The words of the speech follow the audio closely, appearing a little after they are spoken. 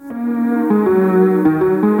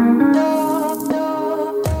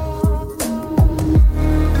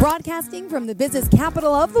the business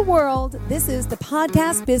capital of the world, this is the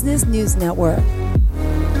Podcast Business News Network.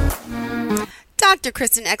 Dr.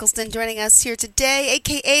 Kristen Eccleston joining us here today,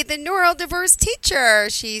 a.k.a. the neurodiverse teacher.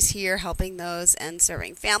 She's here helping those and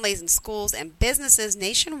serving families and schools and businesses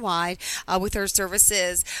nationwide with her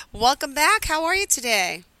services. Welcome back. How are you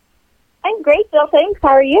today? I'm great, Jill. Thanks. How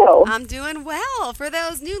are you? I'm doing well. For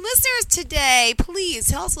those new listeners today, please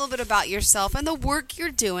tell us a little bit about yourself and the work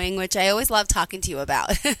you're doing, which I always love talking to you about.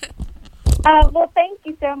 Well, thank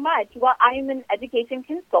you so much. Well, I'm an education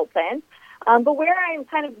consultant. But where I'm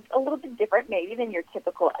kind of a little bit different maybe than your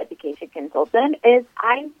typical education consultant is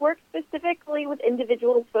I work specifically with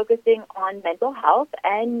individuals focusing on mental health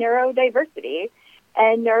and neurodiversity.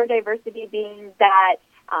 And neurodiversity being that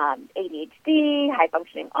ADHD,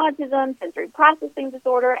 high-functioning autism, sensory processing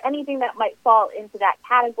disorder, anything that might fall into that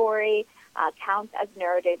category counts as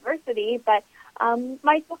neurodiversity. But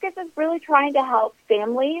my focus is really trying to help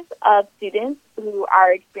families of students who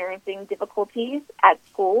are experiencing difficulties at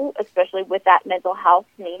school, especially with that mental health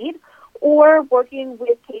need, or working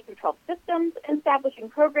with K-12 systems, establishing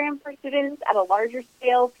programs for students at a larger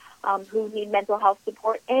scale who need mental health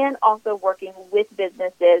support, and also working with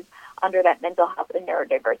businesses under that mental health and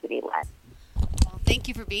neurodiversity lens. Thank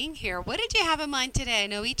you for being here. What did you have in mind today? I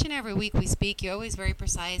know each and every week we speak, you're always very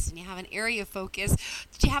precise and you have an area of focus.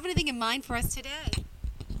 Did you have anything in mind for us today?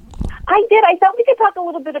 I did. I thought we could talk a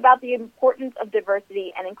little bit about the importance of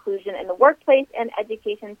diversity and inclusion in the workplace and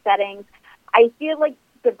education settings. I feel like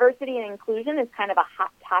diversity and inclusion is kind of a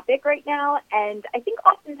hot topic right now, and I think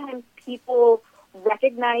oftentimes people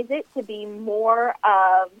recognize it to be more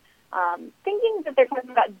of thinking that they're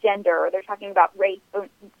talking about gender or they're talking about race. But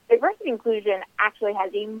diversity inclusion actually has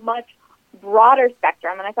a much broader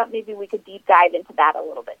spectrum, and I thought maybe we could deep dive into that a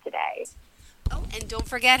little bit today. Oh, and don't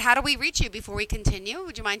forget, how do we reach you before we continue?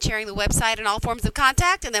 Would you mind sharing the website and all forms of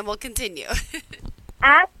contact, and then we'll continue?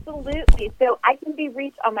 Absolutely. So I can be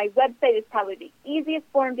reached on my website. It's probably the easiest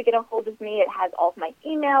form to get a hold of me. It has all of my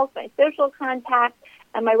emails, my social contacts,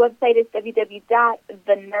 and my website is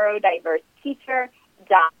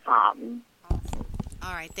www.theneuroDiverseTeacher.com. Awesome.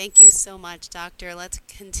 All right. Thank you so much, Doctor. Let's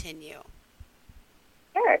continue.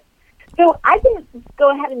 Sure. So I can go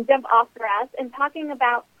ahead and jump off for us and talking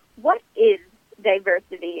about what is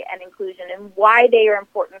diversity and inclusion and why they are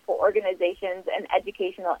important for organizations and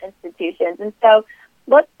educational institutions. And so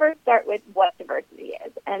let's first start with what diversity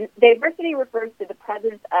is. And diversity refers to the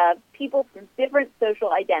presence of people from different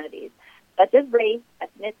social identities, such as race,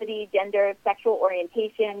 ethnicity, gender, sexual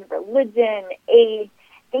orientation, religion, age,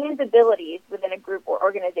 and abilities within a group or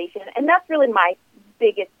organization. And that's really my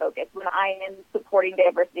biggest focus when I am supporting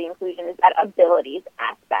diversity and inclusion is that abilities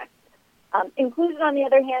aspect. Inclusion, on the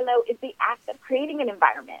other hand, though, is the act of creating an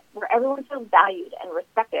environment where everyone feels valued and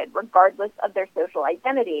respected regardless of their social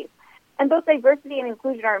identities. And both diversity and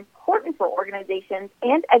inclusion are important for organizations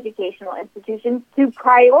and educational institutions to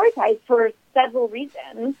prioritize for several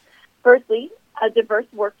reasons. Firstly, a diverse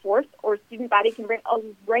workforce or student body can bring a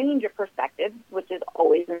range of perspectives, which is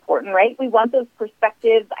always important, right? We want those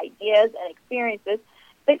perspectives, ideas, and experiences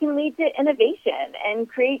that can lead to innovation and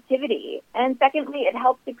creativity. And secondly, it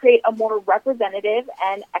helps to create a more representative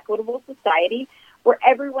and equitable society where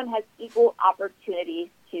everyone has equal opportunities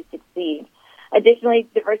to succeed. Additionally,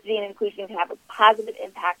 diversity and inclusion can have a positive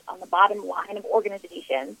impact on the bottom line of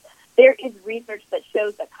organizations. There is research that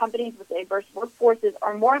shows that companies with diverse workforces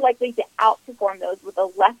are more likely to outperform those with a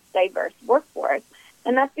less diverse workforce.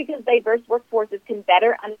 And that's because diverse workforces can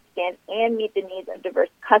better understand and meet the needs of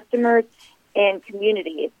diverse customers and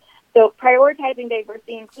communities. So prioritizing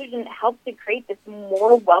diversity and inclusion helps to create this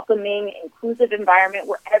more welcoming, inclusive environment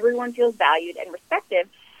where everyone feels valued and respected.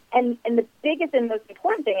 And the biggest and most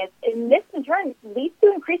important thing is, and this in turn leads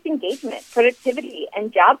to increased engagement, productivity,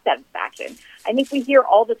 and job satisfaction. I think we hear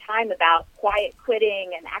all the time about quiet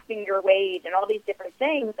quitting and acting your wage and all these different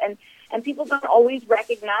things, and people don't always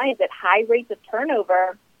recognize that high rates of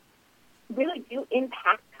turnover really do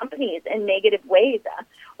impact companies in negative ways.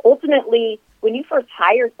 Ultimately, when you first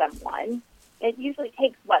hire someone, it usually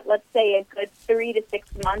takes, let's say a good 3 to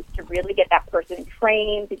 6 months to really get that person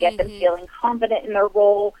trained, to get them feeling confident in their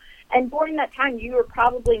role. And during that time, you are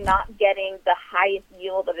probably not getting the highest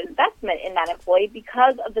yield of investment in that employee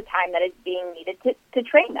because of the time that is being needed to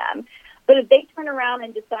train them. But if they turn around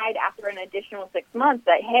and decide after an additional 6 months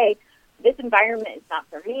that, hey, this environment is not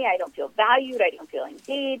for me, I don't feel valued, I don't feel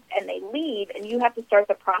engaged, and they leave, and you have to start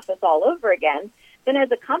the process all over again, then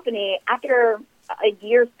as a company, after a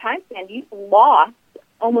year's time span, you've lost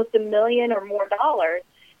almost $1 million or more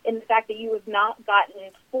in the fact that you have not gotten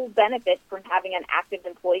full benefits from having an active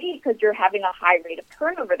employee because you're having a high rate of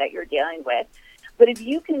turnover that you're dealing with. But if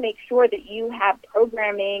you can make sure that you have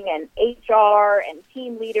programming and HR and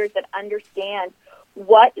team leaders that understand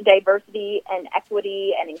what diversity and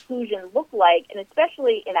equity and inclusion look like, and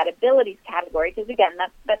especially in that abilities category, because again,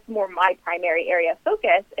 that's more my primary area of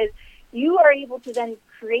focus, is you are able to then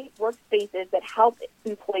create workspaces that help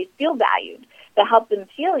employees feel valued, that help them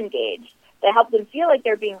feel engaged, that help them feel like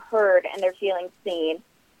they're being heard and they're feeling seen.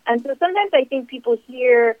 And so sometimes I think people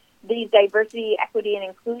hear these diversity, equity, and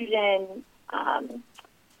inclusion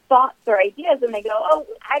thoughts or ideas, and they go, "Oh,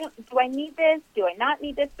 do I need this? Do I not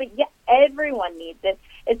need this?" But yeah, everyone needs it,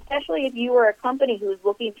 especially if you are a company who is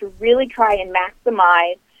looking to really try and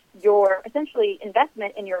maximize your essentially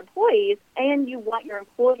investment in your employees, and you want your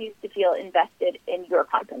employees to feel invested in your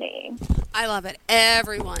company. I love it.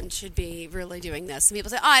 Everyone should be really doing this. Some people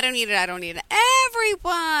say, "Oh, I don't need it. I don't need it."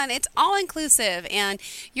 Everyone. It's all inclusive. And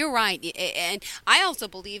you're right. And I also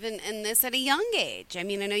believe in this at a young age. I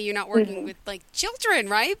mean, I know you're not working with like children,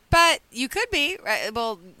 right? But you could be, right?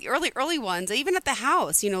 Well, early ones, even at the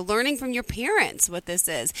house, learning from your parents what this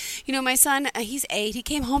is. My son, he's 8. He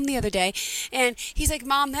came home the other day and he's like,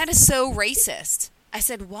 "Mom, that is so racist." I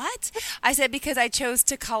said, "What?" I said, "Because I chose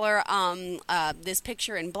to color this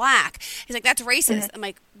picture in black." He's like, "That's racist." I'm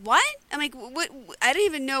like, "What?" I'm like, "What?" I didn't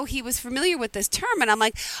even know he was familiar with this term. And I'm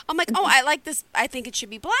like, "Oh, I like this. I think it should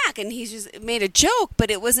be black." And he's just made a joke, but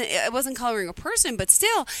it wasn't coloring a person, but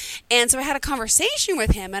still. And so I had a conversation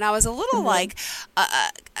with him, and I was a little like,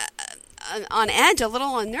 on edge, a little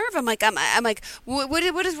on nerve. I'm like, what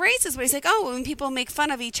is racist? But he's like, "Oh, when people make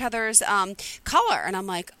fun of each other's color." And I'm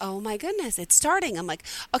like, "Oh my goodness, it's starting." I'm like,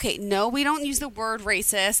 "Okay, no, we don't use the word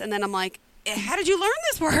racist." And then I'm like, "How did you learn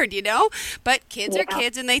this word?" But kids are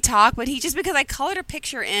kids and they talk. But just because I colored a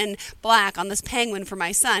picture in black on this penguin for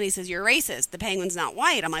my son, he says, "You're racist. The penguin's not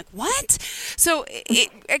white." I'm like, "What?" So the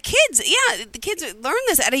kids learn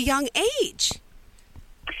this at a young age.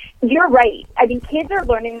 You're right. I mean, kids are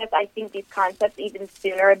learning this, I think, these concepts even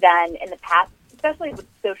sooner than in the past, especially with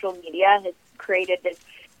social media has created this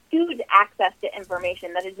huge access to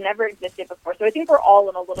information that has never existed before. So I think we're all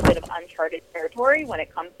in a little bit of uncharted territory when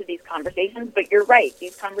it comes to these conversations. But you're right.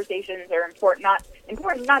 These conversations are important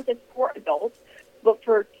not just for adults, but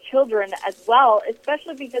for children as well,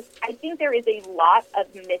 especially because I think there is a lot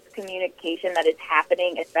of miscommunication that is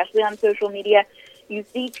happening, especially on social media. You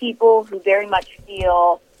see people who very much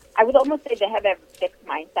feel, I would almost say they have a fixed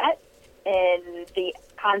mindset in the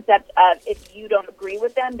concept of if you don't agree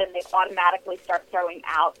with them, then they automatically start throwing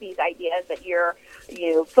out these ideas that you're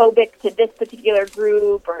phobic to this particular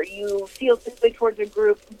group or you feel this way towards a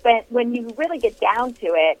group. But when you really get down to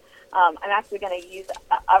it, I'm actually going to use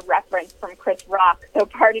a reference from Chris Rock, so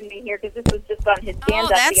pardon me here because this was just on his stand-up. Oh,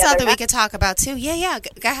 that's something we could talk about too. Yeah,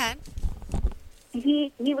 go ahead.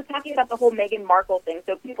 He was talking about the whole Meghan Markle thing.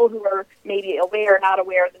 So people who are maybe aware or not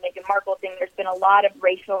aware of the Meghan Markle thing, there's been a lot of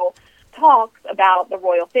racial talks about the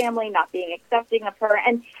royal family not being accepting of her.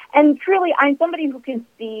 And truly, I'm somebody who can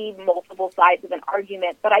see multiple sides of an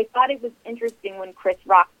argument, but I thought it was interesting when Chris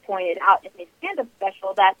Rock pointed out in his stand-up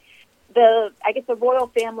special that the royal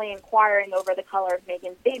family inquiring over the color of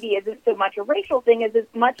Meghan's baby isn't so much a racial thing as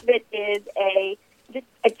much of it is just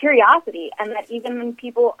a curiosity, and that even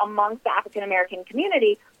people amongst the African American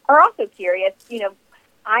community are also curious.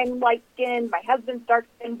 I'm light-skinned, my husband's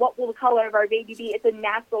dark-skinned, what will the color of our baby be? It's a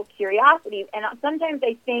natural curiosity, and sometimes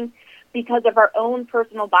I think because of our own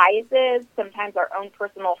personal biases, sometimes our own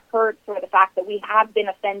personal hurts, or the fact that we have been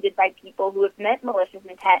offended by people who have meant malicious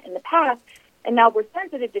intent in the past, and now we're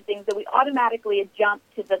sensitive to things that we automatically jump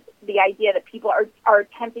to the idea that people are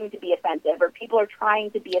attempting to be offensive or people are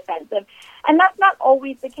trying to be offensive. And that's not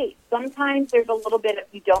always the case. Sometimes there's a little bit of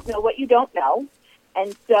you don't know what you don't know.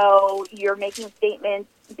 And so you're making statements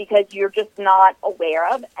because you're just not aware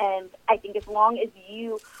of. And I think as long as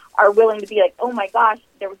you are willing to be like, "Oh my gosh,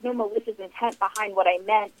 there was no malicious intent behind what I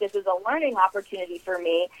meant. This is a learning opportunity for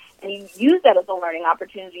me." And you use that as a learning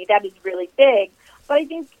opportunity, that is really big. But I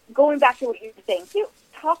think going back to what you were saying too,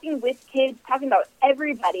 talking with kids, talking about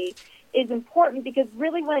everybody is important because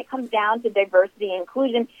really when it comes down to diversity and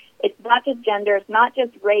inclusion, it's not just gender, it's not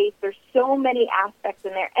just race. There's so many aspects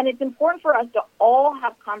in there. And it's important for us to all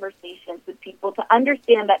have conversations with people to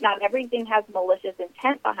understand that not everything has malicious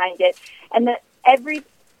intent behind it and that every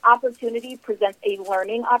opportunity presents a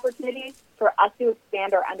learning opportunity for us to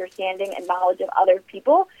expand our understanding and knowledge of other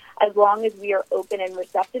people as long as we are open and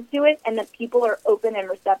receptive to it, and that people are open and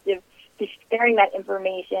receptive to sharing that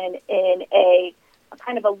information in a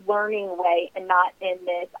kind of a learning way and not in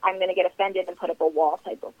this I'm going to get offended and put up a wall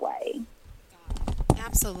type of way.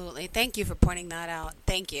 Absolutely. Thank you for pointing that out.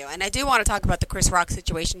 Thank you. And I do want to talk about the Chris Rock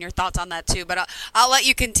situation, your thoughts on that too, but I'll let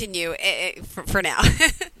you continue for now.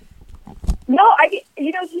 No,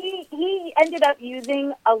 he ended up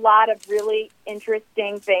using a lot of really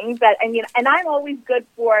interesting things and I'm always good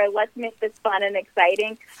for let's make this fun and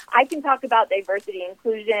exciting. I can talk about diversity and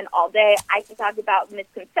inclusion all day. I can talk about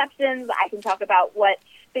misconceptions. I can talk about what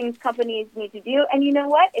things companies need to do. And you know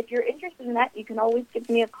what? If you're interested in that, you can always give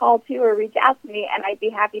me a call too or reach out to me, and I'd be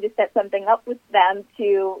happy to set something up with them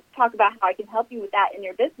to talk about how I can help you with that in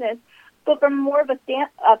your business. But from more of a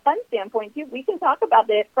fun standpoint, too, we can talk about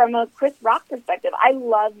it from a Chris Rock perspective. I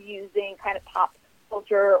love using kind of pop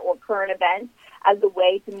culture or current events as a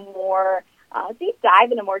way to more deep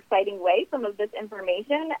dive in a more exciting way some of this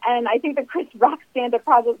information. And I think the Chris Rock stand-up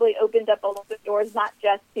probably opened up a lot of doors, not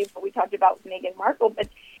just to what we talked about with Meghan Markle, but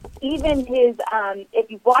even his,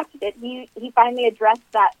 if you've watched it, he finally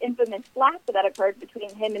addressed that infamous slap that occurred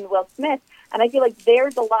between him and Will Smith. And I feel like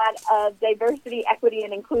there's a lot of diversity, equity,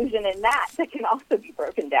 and inclusion in that can also be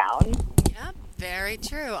broken down. Yep, very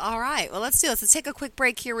true. All right. Well, let's do this. Let's take a quick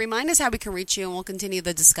break here. Remind us how we can reach you, and we'll continue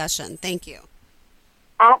the discussion. Thank you.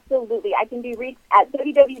 Absolutely. I can be reached at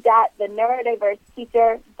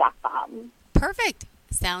www.theneurodiverseteacher.com. Perfect.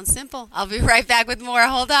 Sounds simple. I'll be right back with more.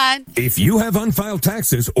 Hold on. If you have unfiled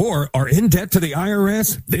taxes or are in debt to the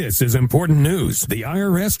IRS, this is important news. The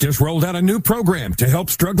IRS just rolled out a new program to help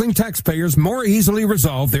struggling taxpayers more easily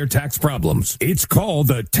resolve their tax problems. It's called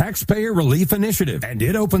the Taxpayer Relief Initiative, and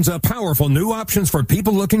it opens up powerful new options for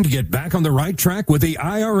people looking to get back on the right track with the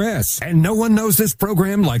IRS. And no one knows this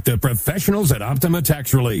program like the professionals at Optima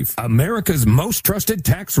Tax Relief, America's most trusted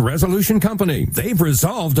tax resolution company. They've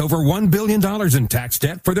resolved over $1 billion in tax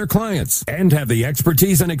debt for their clients and have the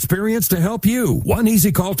expertise and experience to help you. One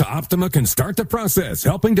easy call to Optima can start the process,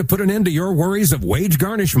 helping to put an end to your worries of wage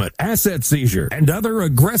garnishment, asset seizure, and other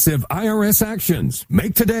aggressive IRS actions.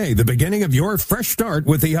 Make today the beginning of your fresh start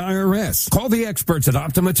with the IRS. Call the experts at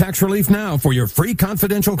Optima Tax Relief now for your free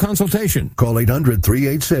confidential consultation. Call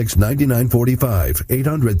 800-386-9945.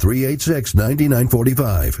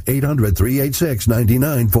 800-386-9945.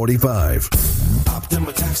 800-386-9945.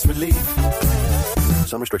 Optima Tax Relief.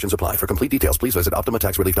 Some restrictions apply. For complete details, please visit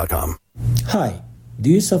OptimaTaxRelief.com. Hi. Do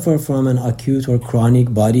you suffer from an acute or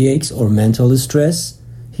chronic body aches or mental stress?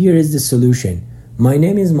 Here is the solution. My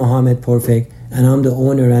name is Mohamed Porfek, and I'm the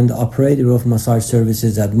owner and operator of massage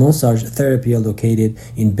services at Massage Therapy located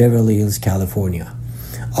in Beverly Hills, California.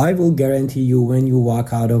 I will guarantee you when you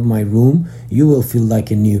walk out of my room, you will feel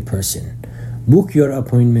like a new person. Book your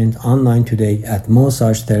appointment online today at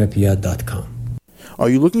massagetherapy.com. Are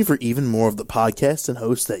you looking for even more of the podcasts and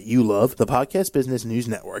hosts that you love? The Podcast Business News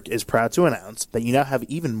Network is proud to announce that you now have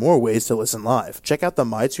even more ways to listen live. Check out the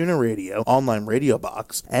MyTuner Radio, online radio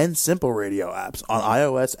box, and Simple Radio apps on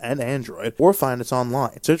iOS and Android, or find us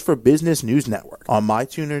online. Search for Business News Network on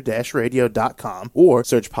mytuner-radio.com, or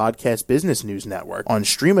search Podcast Business News Network on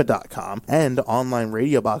streama.com and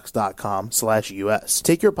onlineradiobox.com/US.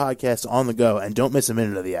 Take your podcast on the go and don't miss a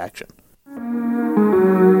minute of the action.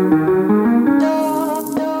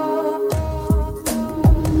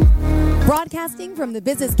 Broadcasting from the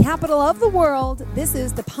business capital of the world, this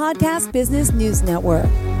is the Podcast Business News Network.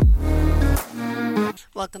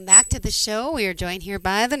 Welcome back to the show. We are joined here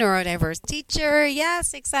by the neurodiverse teacher.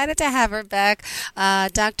 Yes, excited to have her back.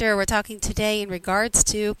 Doctor, we're talking today in regards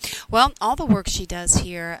to, well, all the work she does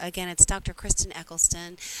here. Again, it's Dr. Kristen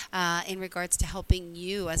Eccleston in regards to helping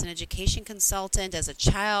you as an education consultant, as a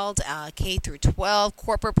child, K through 12,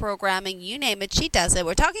 corporate programming, you name it, she does it.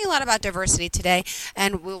 We're talking a lot about diversity today,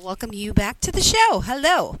 and we'll welcome you back to the show.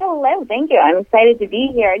 Hello. Hello, thank you. I'm excited to be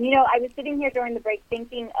here. And, I was sitting here during the break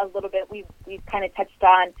thinking a little bit. We've kind of touched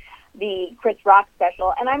on the Chris Rock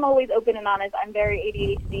special, and I'm always open and honest. I'm very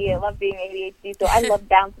ADHD. I love being ADHD, so I love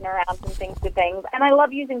bouncing around from things to things, and I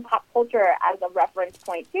love using pop culture as a reference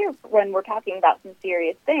point too when we're talking about some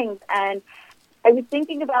serious things. And I was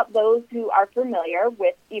thinking about those who are familiar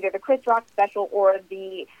with either the Chris Rock special or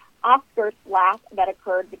the Oscar slap that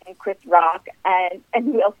occurred between Chris Rock and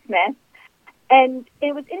Will Smith. And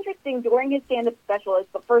it was interesting, during his stand-up special,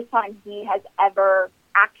 it's the first time he has ever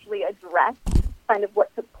actually addressed kind of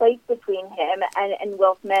what took place between him and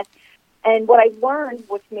Will Smith. And what I learned,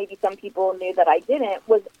 which maybe some people knew that I didn't,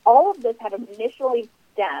 was all of this had initially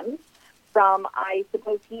stemmed from, I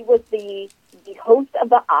suppose he was the host of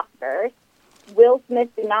the Oscars. Will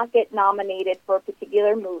Smith did not get nominated for a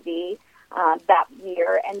particular movie that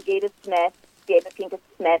year, and Jada Pinkett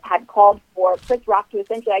Smith had called for Chris Rock to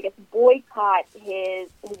essentially, I guess, boycott his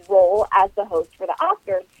role as the host for the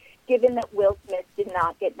Oscars, given that Will Smith did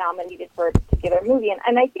not get nominated for a particular particular movie.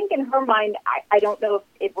 And I think in her mind, I don't know if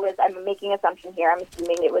it was, I'm making an assumption here, I'm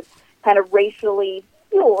assuming it was kind of racially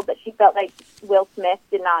fueled, that she felt like Will Smith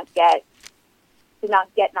did not get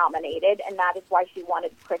nominated, and that is why she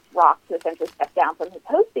wanted Chris Rock to essentially step down from his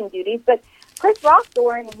hosting duties. But Chris Rock,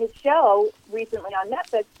 during his show recently on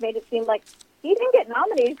Netflix, made it seem like he didn't get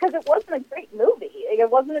nominated because it wasn't a great movie. Like,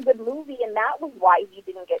 it wasn't a good movie, and that was why he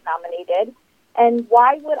didn't get nominated. And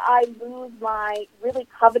why would I lose my really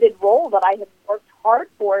coveted role that I had worked hard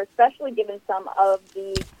for, especially given some of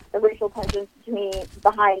the racial tensions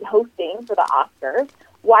behind hosting for the Oscars?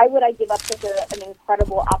 Why would I give up such an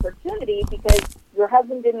incredible opportunity because your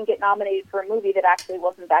husband didn't get nominated for a movie that actually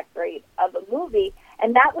wasn't that great of a movie?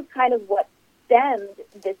 And that was kind of what stemmed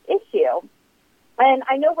this issue. And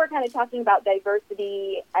I know we're kind of talking about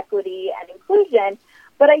diversity, equity, and inclusion,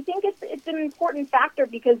 but I think it's an important factor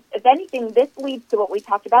because, if anything, this leads to what we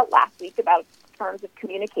talked about last week about terms of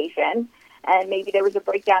communication. And maybe there was a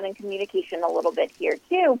breakdown in communication a little bit here,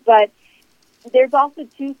 too. But there's also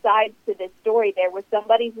two sides to this story. There was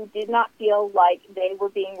somebody who did not feel like they were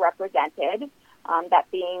being represented, that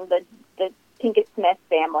being the Pinkett Smith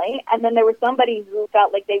family. And then there was somebody who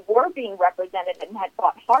felt like they were being represented and had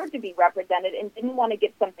fought hard to be represented and didn't want to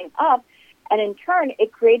give something up. And in turn,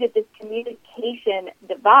 it created this communication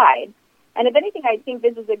divide. And if anything, I think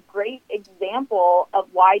this is a great example of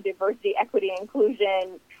why diversity, equity, and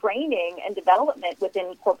inclusion training and development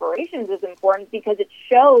within corporations is important, because it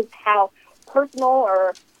shows how personal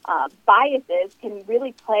or biases can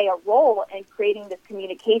really play a role in creating this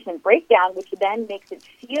communication breakdown, which then makes it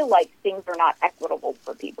feel like things are not equitable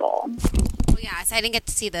for people. Well, yeah, so I didn't get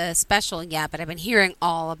to see the special yet, but I've been hearing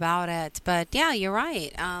all about it. But yeah, you're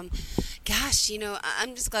right. Gosh,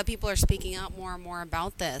 I'm just glad people are speaking out more and more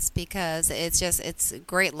about this, because it's a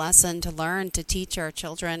great lesson to learn, to teach our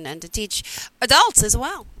children and to teach adults as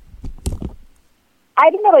well. I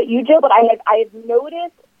don't know about you, Jill, but I have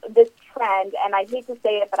noticed this trend, and I hate to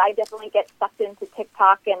say it, but I definitely get sucked into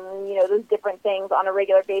TikTok and, those different things on a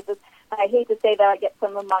regular basis. And I hate to say that I get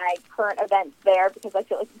some of my current events there, because I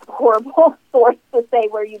feel like it's a horrible source to say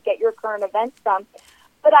where you get your current events from.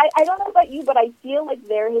 But I don't know about you, but I feel like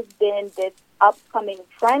there has been this upcoming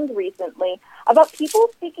trend recently about people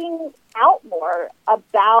speaking out more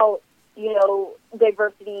about,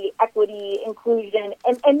 diversity, equity, inclusion,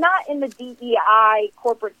 and not in the DEI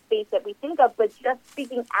corporate space that we think of, but just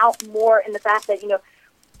speaking out more in the fact that,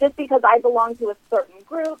 just because I belong to a certain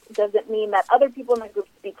group doesn't mean that other people in the group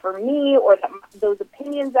speak for me, or that those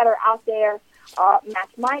opinions that are out there match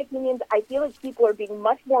my opinions. I feel like people are being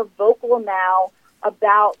much more vocal now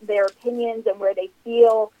about their opinions and where they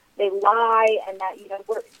feel they lie, and that,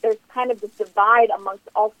 there's kind of this divide amongst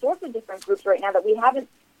all sorts of different groups right now that we haven't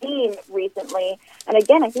seen recently. And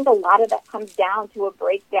again, I think a lot of that comes down to a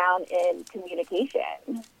breakdown in communication.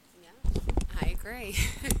 Yeah, I agree.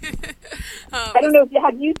 I don't know,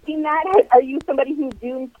 have you seen that? Are you somebody who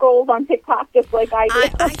doom scrolls on TikTok just like I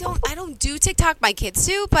do? I don't do TikTok. My kids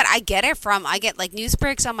do, but I get like news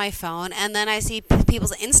breaks on my phone, and then I see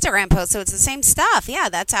people's Instagram posts, so it's the same stuff. Yeah,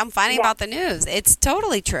 that's how I'm finding about the news. It's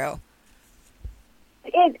totally true.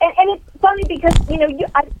 It is, and it's funny because,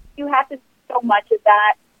 you have to see so much of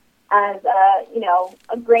that as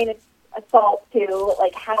a grain of salt to,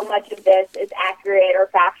 like, how much of this is accurate or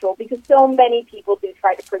factual, because so many people do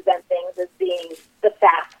try to present things as being the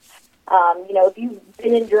facts. If you've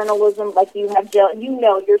been in journalism like you have, Jill,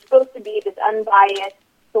 you're supposed to be this unbiased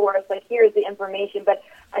source, like, here's the information. But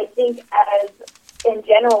I think as, in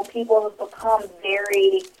general, people have become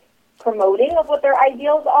very promoting of what their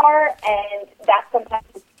ideals are, and that sometimes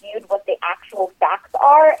is skewed what the actual facts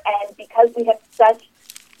are. And because we have such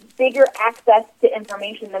bigger access to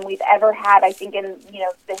information than we've ever had, I think, in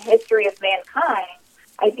the history of mankind,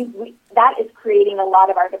 I think that is creating a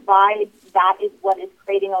lot of our divides. That is what is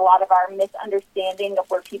creating a lot of our misunderstanding of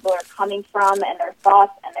where people are coming from and their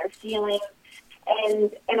thoughts and their feelings.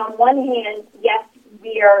 And on one hand, yes,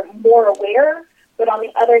 we are more aware, but on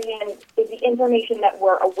the other hand, is the information that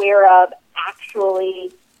we're aware of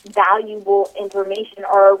actually valuable information,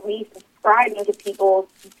 or are we subscribing to people's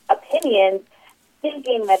opinions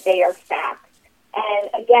thinking that they are facts?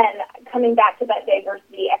 And again, coming back to that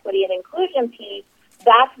diversity, equity, and inclusion piece,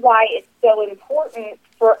 that's why it's so important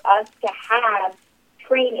for us to have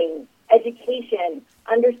training, education,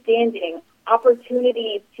 understanding,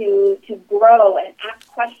 opportunities to grow and ask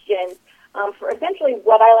questions for essentially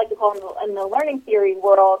what I like to call in the learning theory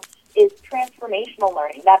world is transformational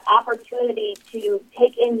learning, that opportunity to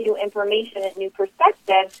take in new information and new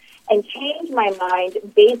perspectives and change my mind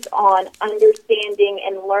based on understanding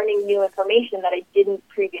and learning new information that I didn't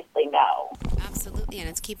previously know. Absolutely.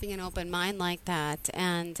 it's keeping an open mind like that.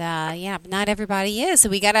 And not everybody is. So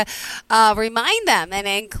we got to remind them and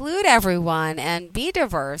include everyone and be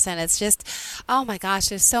diverse. And it's just, oh my gosh,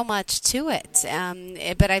 there's so much to it.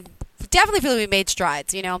 But I definitely feel we made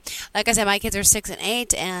strides. Like I said, my kids are 6 and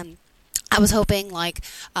 8, and I was hoping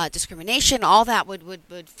discrimination, all that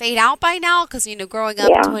would fade out by now, because growing up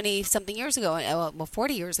 20-something years ago,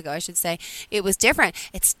 40 years ago, I should say, it was different.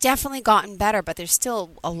 It's definitely gotten better, but there's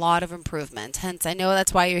still a lot of improvement. Hence, I know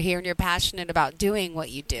that's why you're here and you're passionate about doing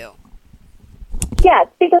what you do. Yes,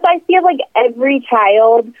 because I feel like every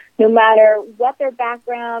child, no matter what their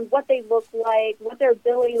background, what they look like, what their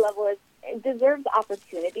ability level is, deserves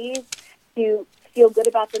opportunities to feel good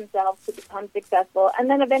about themselves, to become successful, and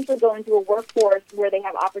then eventually go into a workforce where they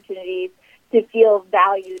have opportunities to feel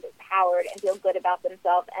valued, empowered, and feel good about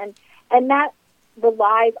themselves. And that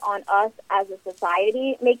relies on us as a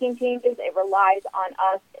society making changes. It relies on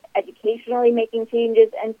us educationally making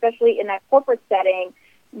changes, and especially in that corporate setting,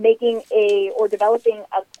 developing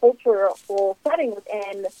a cultural setting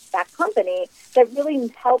within that company that really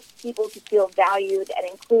helps people to feel valued and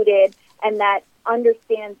included, and that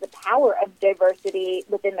understands the power of diversity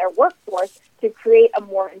within their workforce to create a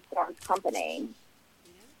more informed company.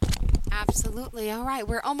 Absolutely. All right.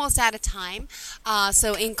 We're almost out of time.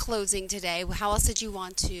 So in closing today, how else did you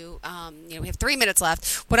want to, we have 3 minutes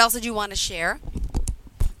left. What else did you want to share?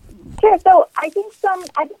 Sure. So I think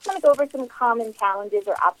I just want to go over some common challenges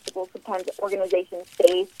or obstacles sometimes organizations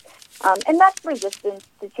face, and that's resistance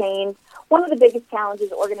to change. One of the biggest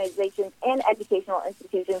challenges organizations and educational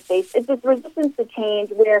institutions face is this resistance to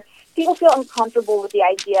change, where people feel uncomfortable with the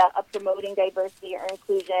idea of promoting diversity or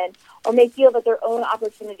inclusion, or may feel that their own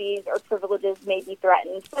opportunities or privileges may be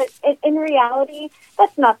threatened. But in reality,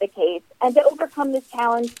 that's not the case. And to overcome this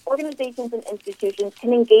challenge, organizations and institutions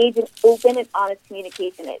can engage in open and honest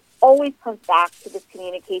communication. It always comes back to this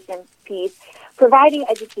communication piece, providing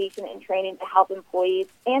education and training to help employees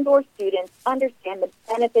and or students understand the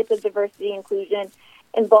benefits of diversity and inclusion,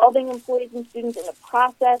 involving employees and students in the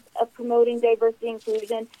process of promoting diversity and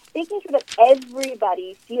inclusion, making sure that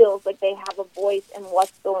everybody feels like they have a voice in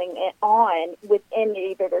what's going on within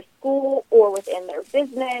either their school or within their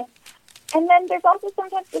business. And then there's also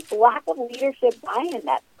sometimes this lack of leadership buy-in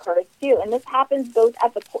that occurs too. And this happens both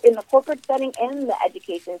in the corporate setting and in the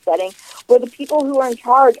education setting, where the people who are in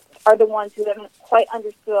charge are the ones who haven't quite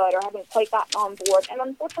understood or haven't quite gotten on board. And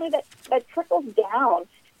unfortunately, that trickles down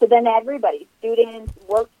to then everybody, students,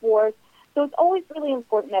 workforce. So it's always really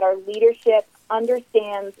important that our leadership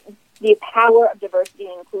understands the power of diversity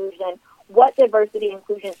and inclusion, what diversity and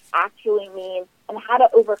inclusion actually means, and how to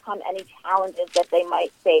overcome any challenges that they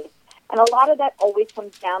might face. And a lot of that always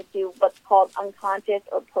comes down to what's called unconscious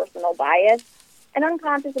or personal bias. And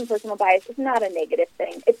unconscious and personal bias is not a negative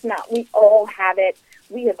thing. It's not. We all have it.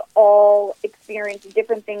 We have all experienced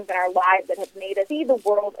different things in our lives that have made us see the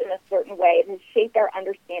world in a certain way. It has shaped our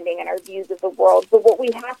understanding and our views of the world. But what we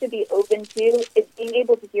have to be open to is being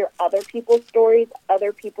able to hear other people's stories,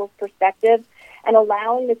 other people's perspectives, and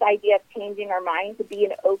allowing this idea of changing our mind to be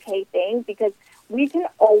an okay thing, because we can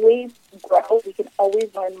always grow, we can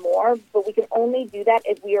always learn more, but we can only do that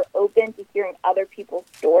if we are open to hearing other people's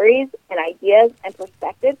stories and ideas and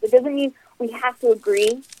perspectives. It doesn't mean we have to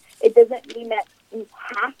agree. It doesn't mean that we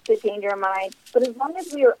have to change our mind. But as long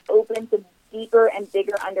as we are open to deeper and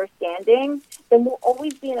bigger understanding, then we'll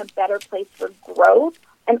always be in a better place for growth.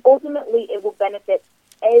 And ultimately, it will benefit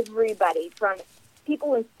everybody, from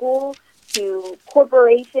people in school to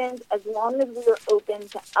corporations. As long as we are open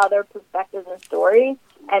to other perspectives and stories,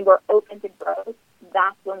 and we're open to growth,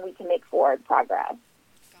 that's when we can make forward progress.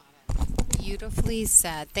 Beautifully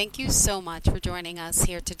said. Thank you so much for joining us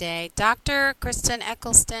here today. Dr. Kristen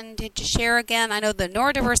Eccleston, did you share again? I know the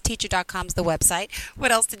neurodiverseteacher.com is the website.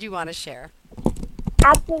 What else did you want to share?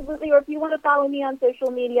 Absolutely. Or if you want to follow me on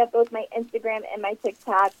social media, both my Instagram and my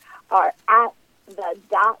TikTok are at the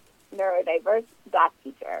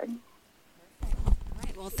neurodiverse.teacher.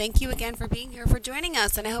 Well, thank you again for being here, for joining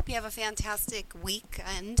us, and I hope you have a fantastic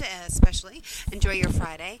weekend, especially. Enjoy your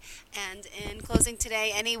Friday. And in closing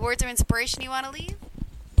today, any words of inspiration you want to leave?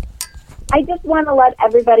 I just want to let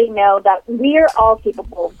everybody know that we are all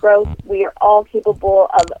capable of growth. We are all capable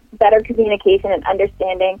of better communication and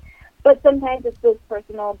understanding, but sometimes it's those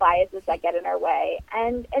personal biases that get in our way,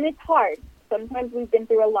 and it's hard. Sometimes we've been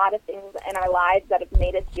through a lot of things in our lives that have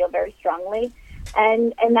made us feel very strongly.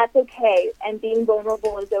 And that's okay. And being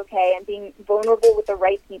vulnerable is okay. And being vulnerable with the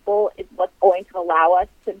right people is what's going to allow us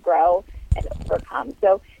to grow and overcome.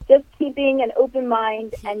 So just keeping an open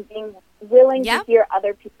mind and being willing to hear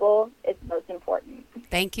other people is most important.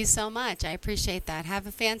 Thank you so much. I appreciate that. Have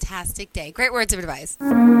a fantastic day. Great words of advice.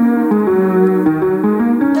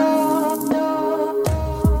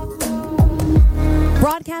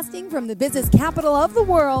 Broadcasting from the business capital of the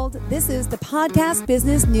world, this is the Podcast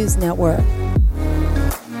Business News Network.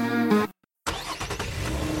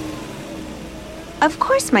 Of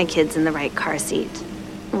course my kid's in the right car seat.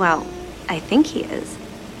 Well, I think he is.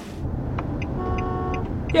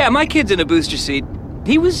 Yeah, my kid's in a booster seat.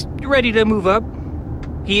 He was ready to move up.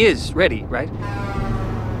 He is ready, right?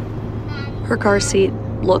 Her car seat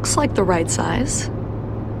looks like the right size.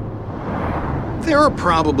 There are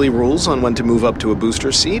probably rules on when to move up to a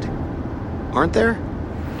booster seat, aren't there?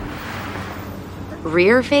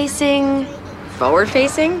 Rear facing, forward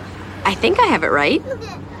facing. I think I have it right.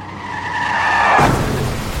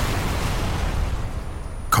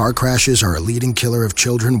 Car crashes are a leading killer of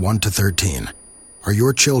children 1 to 13. Are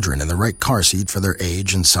your children in the right car seat for their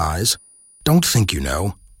age and size? Don't think you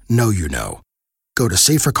know you know. Go to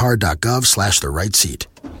safercar.gov/the-right seat.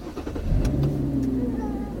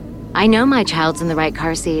 I know my child's in the right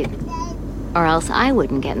car seat, or else I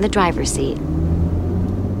wouldn't get in the driver's seat.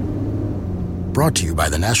 Brought to you by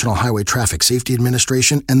the National Highway Traffic Safety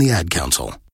Administration and the Ad Council.